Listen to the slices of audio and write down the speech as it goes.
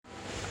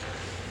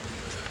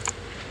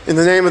In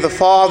the name of the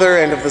Father,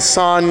 and of the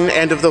Son,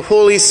 and of the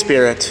Holy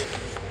Spirit.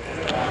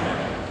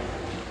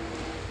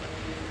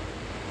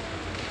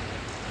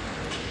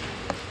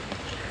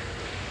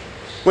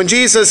 When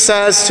Jesus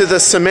says to the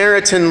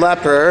Samaritan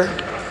leper,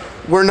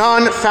 "Were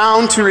none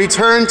found to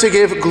return to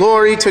give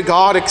glory to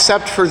God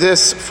except for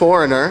this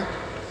foreigner,"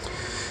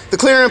 the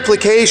clear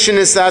implication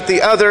is that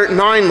the other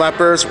 9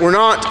 lepers were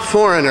not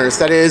foreigners,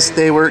 that is,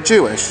 they were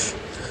Jewish.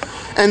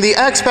 And the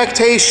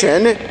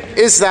expectation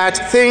is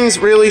that things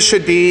really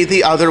should be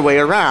the other way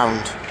around.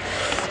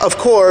 Of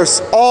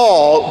course,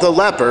 all the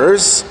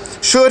lepers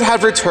should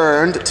have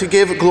returned to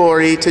give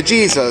glory to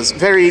Jesus,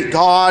 very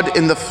God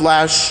in the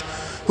flesh,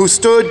 who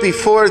stood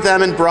before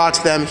them and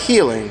brought them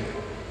healing.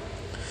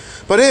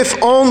 But if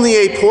only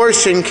a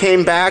portion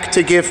came back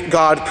to give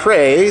God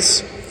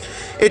praise,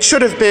 it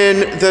should have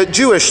been the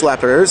Jewish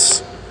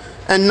lepers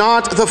and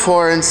not the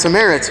foreign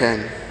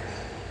Samaritan.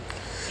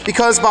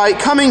 Because by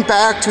coming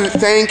back to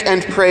thank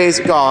and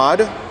praise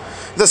God,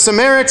 the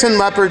Samaritan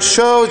leper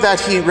showed that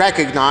he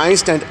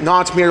recognized, and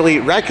not merely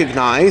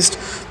recognized,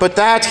 but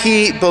that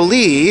he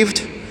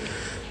believed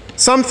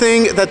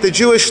something that the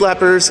Jewish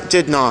lepers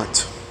did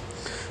not.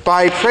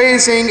 By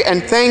praising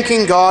and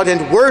thanking God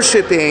and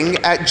worshiping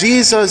at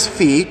Jesus'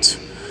 feet,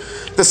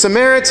 the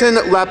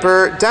Samaritan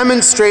leper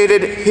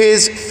demonstrated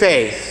his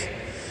faith,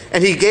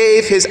 and he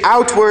gave his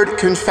outward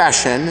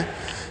confession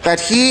that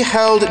he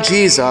held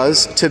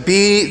Jesus to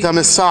be the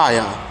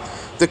Messiah,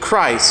 the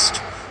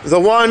Christ, the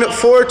one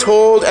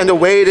foretold and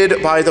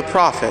awaited by the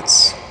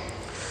prophets.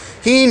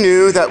 He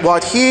knew that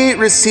what he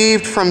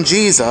received from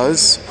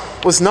Jesus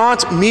was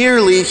not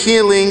merely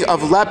healing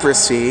of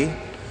leprosy,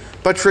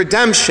 but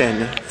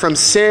redemption from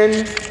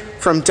sin,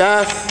 from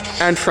death,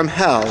 and from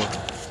hell.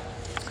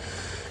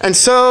 And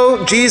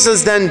so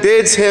Jesus then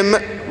bids him,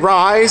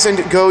 "Rise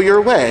and go your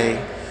way.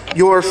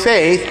 Your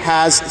faith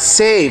has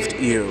saved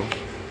you."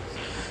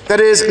 That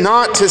is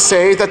not to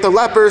say that the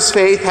leper's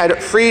faith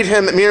had freed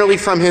him merely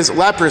from his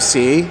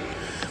leprosy,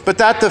 but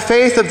that the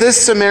faith of this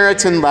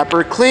Samaritan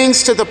leper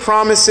clings to the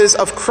promises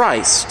of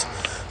Christ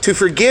to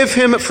forgive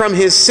him from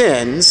his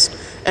sins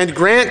and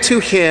grant to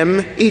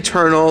him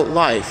eternal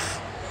life.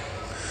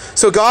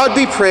 So God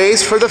be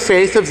praised for the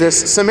faith of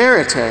this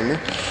Samaritan,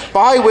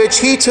 by which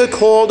he took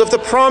hold of the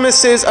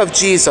promises of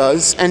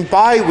Jesus and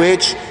by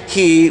which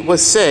he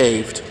was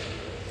saved.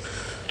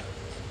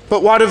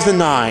 But what of the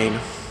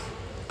 9?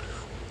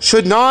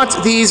 Should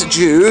not these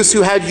Jews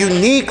who had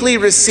uniquely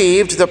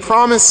received the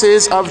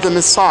promises of the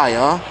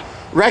Messiah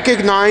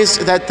recognize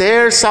that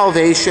their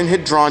salvation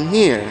had drawn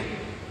near?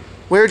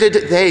 Where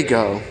did they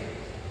go?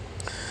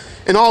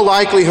 In all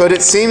likelihood,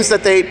 it seems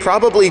that they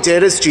probably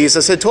did as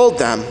Jesus had told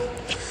them.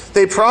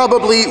 They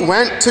probably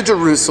went to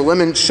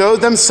Jerusalem and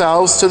showed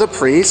themselves to the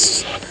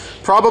priests,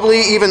 probably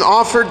even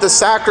offered the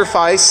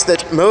sacrifice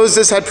that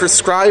Moses had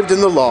prescribed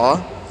in the law,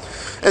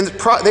 and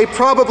they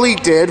probably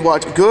did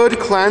what good,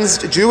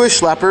 cleansed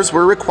Jewish lepers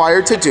were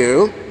required to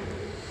do,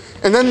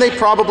 and then they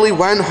probably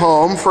went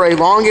home for a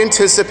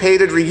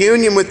long-anticipated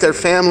reunion with their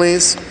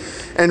families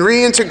and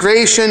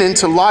reintegration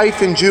into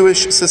life in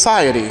Jewish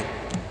society.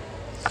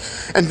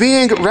 And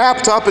being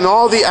wrapped up in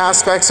all the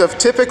aspects of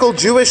typical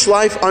Jewish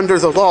life under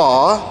the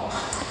law,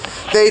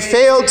 they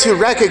failed to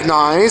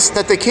recognize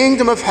that the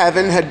kingdom of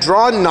heaven had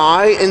drawn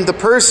nigh in the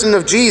person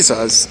of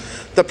Jesus,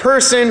 the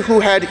person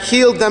who had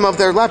healed them of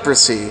their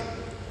leprosy.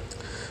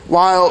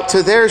 While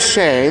to their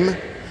shame,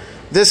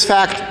 this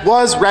fact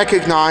was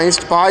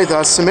recognized by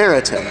the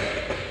Samaritan.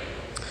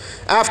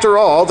 After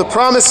all, the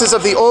promises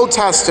of the Old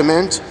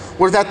Testament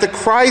were that the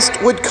Christ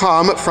would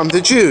come from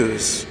the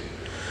Jews.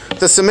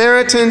 The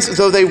Samaritans,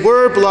 though they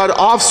were blood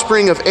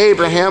offspring of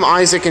Abraham,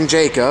 Isaac, and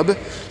Jacob,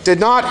 did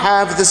not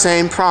have the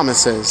same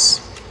promises.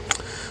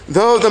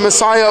 Though the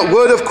Messiah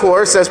would, of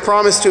course, as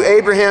promised to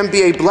Abraham,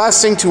 be a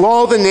blessing to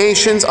all the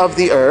nations of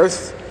the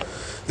earth,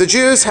 the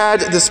Jews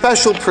had the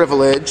special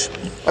privilege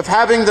of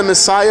having the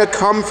Messiah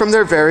come from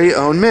their very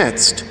own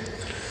midst.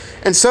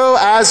 And so,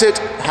 as it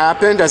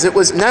happened, as it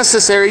was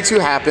necessary to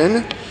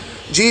happen,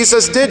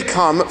 Jesus did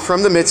come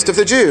from the midst of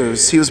the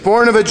Jews. He was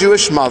born of a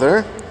Jewish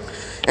mother,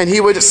 and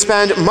he would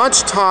spend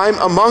much time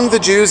among the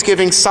Jews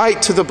giving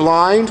sight to the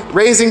blind,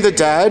 raising the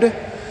dead,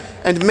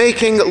 and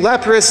making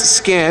leprous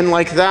skin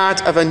like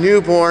that of a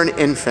newborn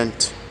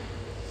infant.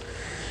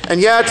 And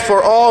yet,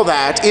 for all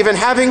that, even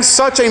having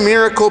such a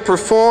miracle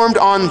performed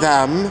on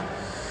them,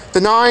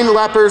 the 9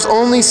 lepers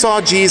only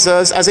saw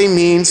Jesus as a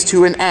means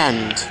to an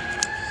end.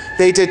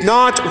 They did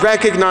not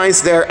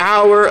recognize their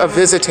hour of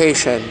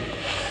visitation.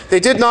 They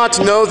did not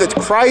know that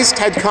Christ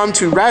had come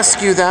to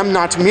rescue them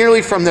not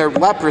merely from their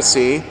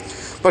leprosy,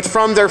 but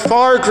from their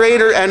far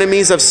greater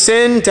enemies of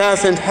sin,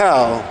 death, and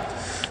hell.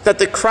 That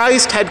the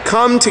Christ had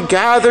come to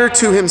gather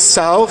to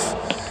himself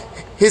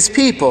his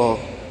people,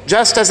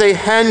 just as a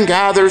hen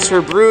gathers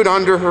her brood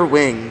under her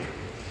wing.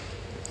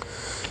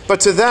 But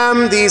to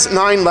them, these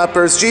 9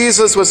 lepers,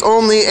 Jesus was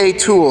only a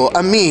tool,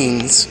 a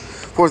means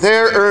for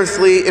their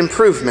earthly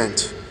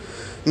improvement,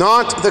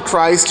 not the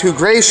Christ who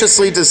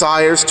graciously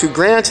desires to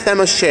grant them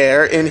a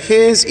share in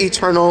his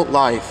eternal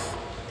life.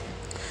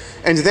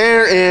 and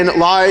therein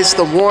lies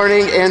the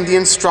warning and the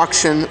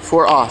instruction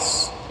for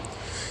us.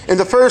 In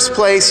the first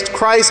place,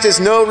 Christ is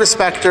no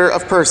respecter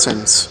of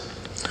persons.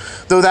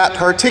 Though that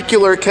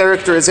particular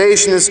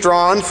characterization is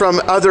drawn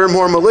from other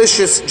more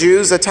malicious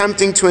Jews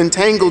attempting to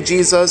entangle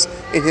Jesus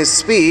in his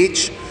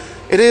speech,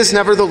 it is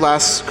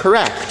nevertheless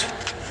correct.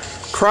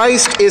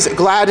 Christ is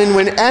gladdened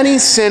when any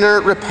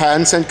sinner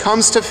repents and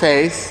comes to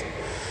faith,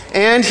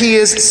 and he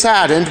is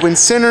saddened when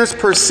sinners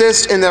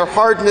persist in their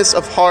hardness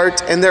of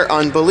heart and their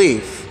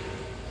unbelief.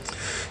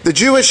 The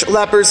Jewish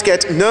lepers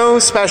get no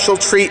special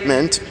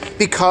treatment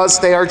because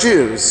they are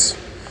Jews,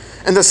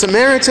 and the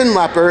Samaritan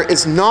leper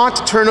is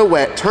not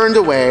turned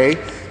away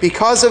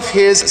because of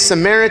his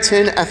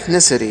Samaritan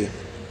ethnicity.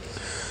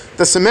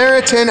 The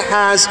Samaritan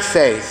has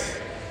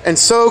faith, and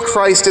so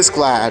Christ is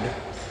glad.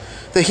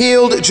 The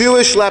healed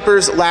Jewish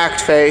lepers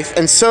lacked faith,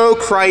 and so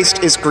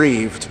Christ is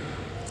grieved.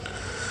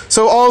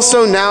 So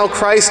also now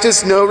Christ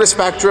is no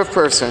respecter of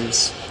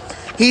persons.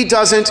 He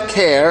doesn't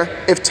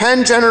care if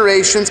 10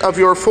 generations of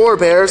your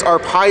forebears are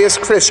pious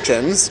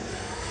Christians.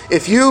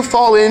 If you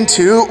fall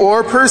into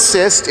or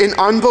persist in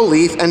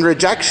unbelief and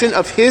rejection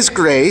of his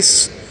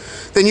grace,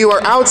 then you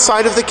are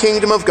outside of the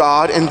kingdom of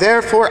God and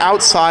therefore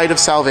outside of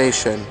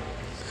salvation.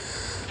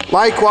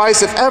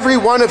 Likewise, if every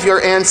one of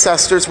your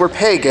ancestors were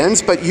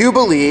pagans, but you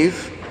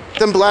believe,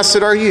 then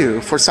blessed are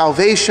you, for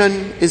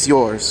salvation is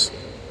yours.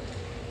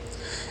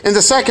 In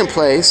the second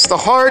place, the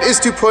heart is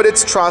to put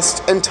its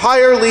trust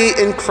entirely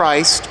in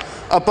Christ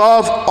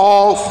above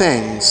all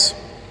things.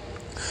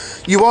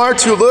 You are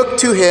to look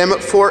to him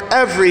for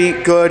every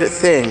good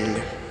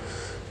thing.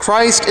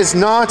 Christ is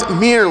not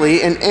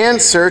merely an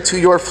answer to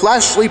your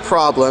fleshly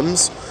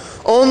problems,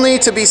 only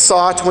to be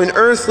sought when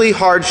earthly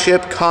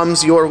hardship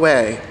comes your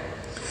way.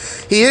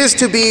 He is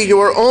to be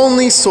your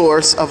only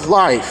source of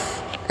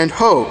life and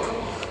hope,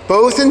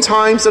 both in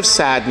times of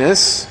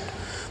sadness,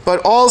 but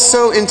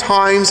also in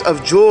times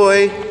of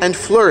joy and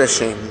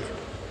flourishing.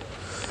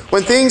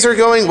 When things are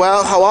going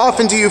well, how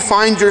often do you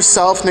find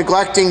yourself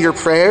neglecting your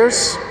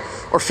prayers,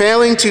 or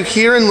failing to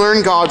hear and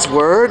learn God's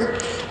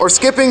word, or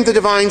skipping the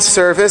divine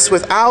service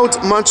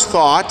without much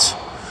thought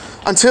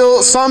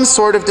until some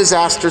sort of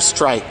disaster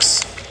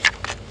strikes?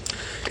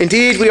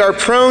 Indeed, we are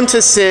prone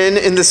to sin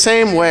in the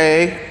same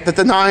way that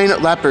the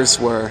 9 lepers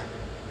were.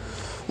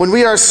 When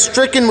we are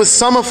stricken with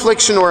some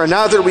affliction or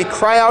another, we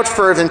cry out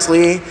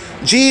fervently,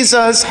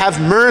 "Jesus,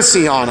 have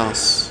mercy on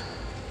us."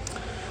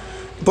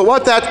 But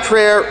what that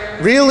prayer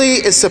really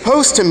is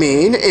supposed to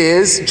mean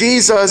is,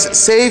 "Jesus,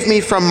 save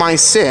me from my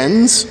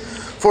sins,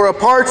 for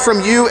apart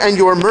from you and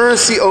your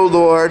mercy, O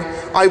Lord,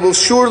 I will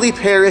surely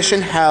perish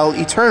in hell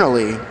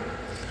eternally."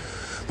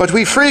 But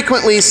we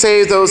frequently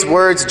say those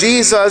words,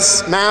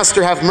 "Jesus,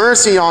 Master, have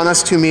mercy on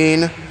us," to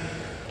mean,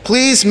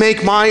 "Please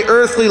make my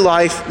earthly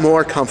life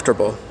more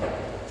comfortable."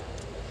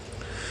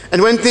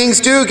 And when things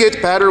do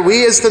get better,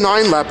 we as the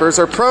 9 lepers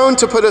are prone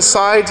to put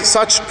aside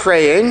such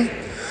praying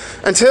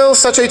until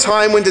such a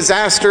time when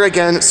disaster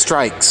again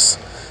strikes,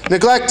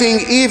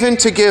 neglecting even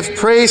to give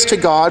praise to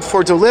God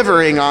for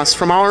delivering us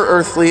from our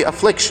earthly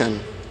affliction.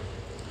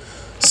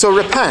 So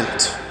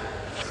repent.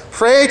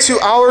 Pray to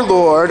our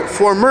Lord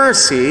for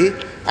mercy,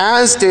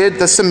 as did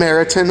the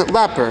Samaritan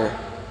leper.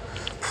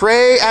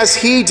 Pray as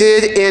he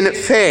did in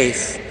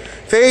faith,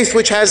 faith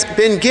which has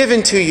been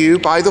given to you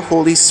by the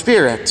Holy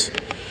Spirit.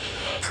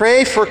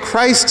 Pray for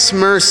Christ's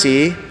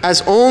mercy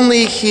as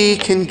only he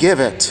can give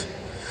it.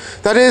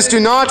 That is, do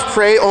not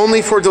pray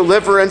only for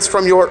deliverance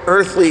from your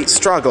earthly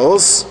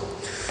struggles,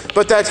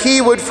 but that he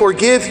would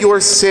forgive your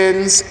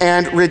sins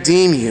and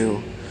redeem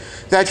you,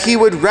 that he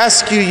would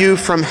rescue you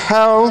from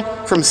hell,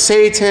 from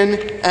Satan,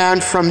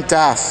 and from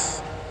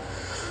death.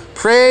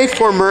 Pray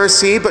for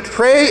mercy, but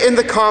pray in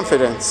the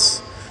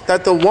confidence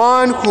that the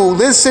one who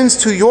listens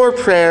to your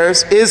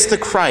prayers is the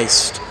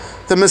Christ,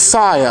 the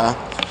Messiah,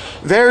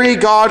 very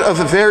God of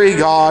very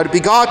God,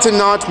 begotten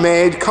not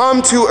made,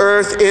 come to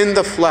earth in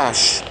the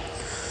flesh,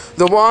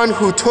 the one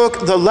who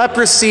took the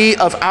leprosy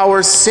of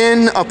our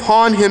sin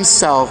upon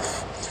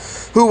himself,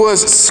 who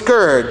was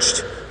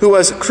scourged, who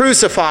was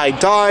crucified,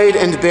 died,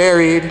 and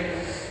buried,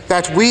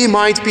 that we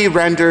might be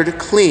rendered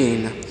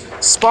clean,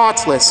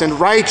 spotless,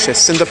 and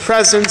righteous in the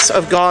presence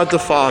of God the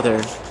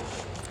Father.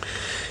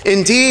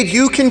 Indeed,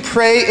 you can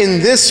pray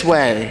in this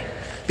way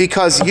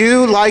because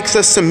you, like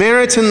the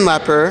Samaritan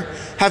leper,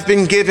 have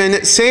been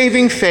given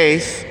saving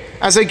faith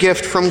as a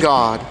gift from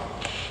God.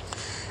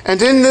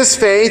 And in this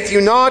faith, you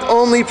not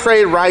only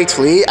pray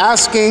rightly,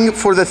 asking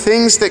for the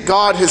things that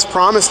God has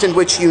promised and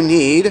which you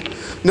need,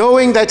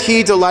 knowing that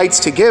he delights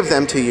to give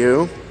them to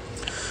you,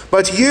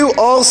 but you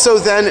also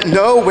then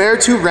know where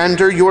to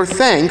render your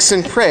thanks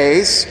and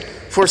praise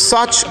for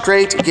such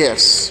great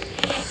gifts.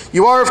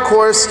 You are, of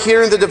course,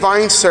 here in the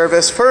divine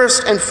service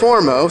first and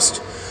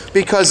foremost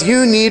because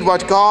you need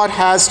what God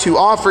has to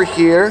offer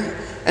here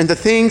and the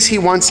things he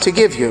wants to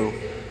give you.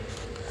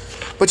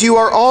 But you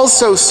are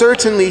also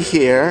certainly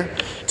here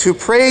to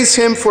praise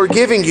him for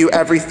giving you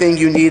everything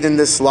you need in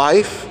this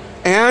life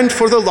and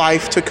for the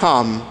life to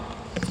come.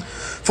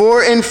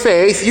 For in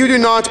faith you do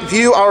not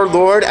view our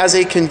Lord as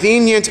a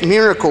convenient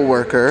miracle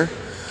worker,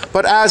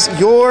 but as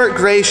your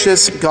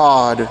gracious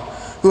God,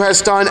 who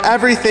has done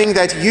everything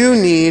that you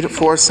need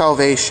for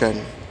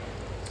salvation.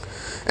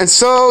 And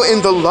so,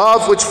 in the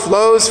love which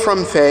flows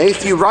from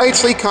faith, you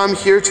rightly come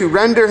here to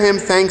render him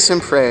thanks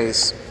and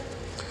praise.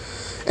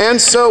 And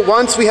so,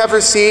 once we have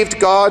received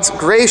God's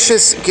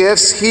gracious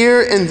gifts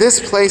here in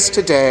this place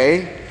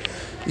today,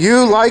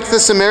 you, like the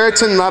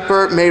Samaritan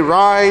leper, may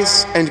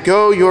rise and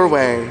go your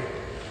way,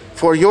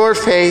 for your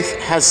faith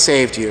has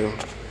saved you.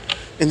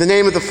 In the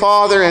name of the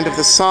Father, and of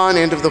the Son,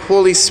 and of the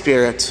Holy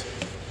Spirit.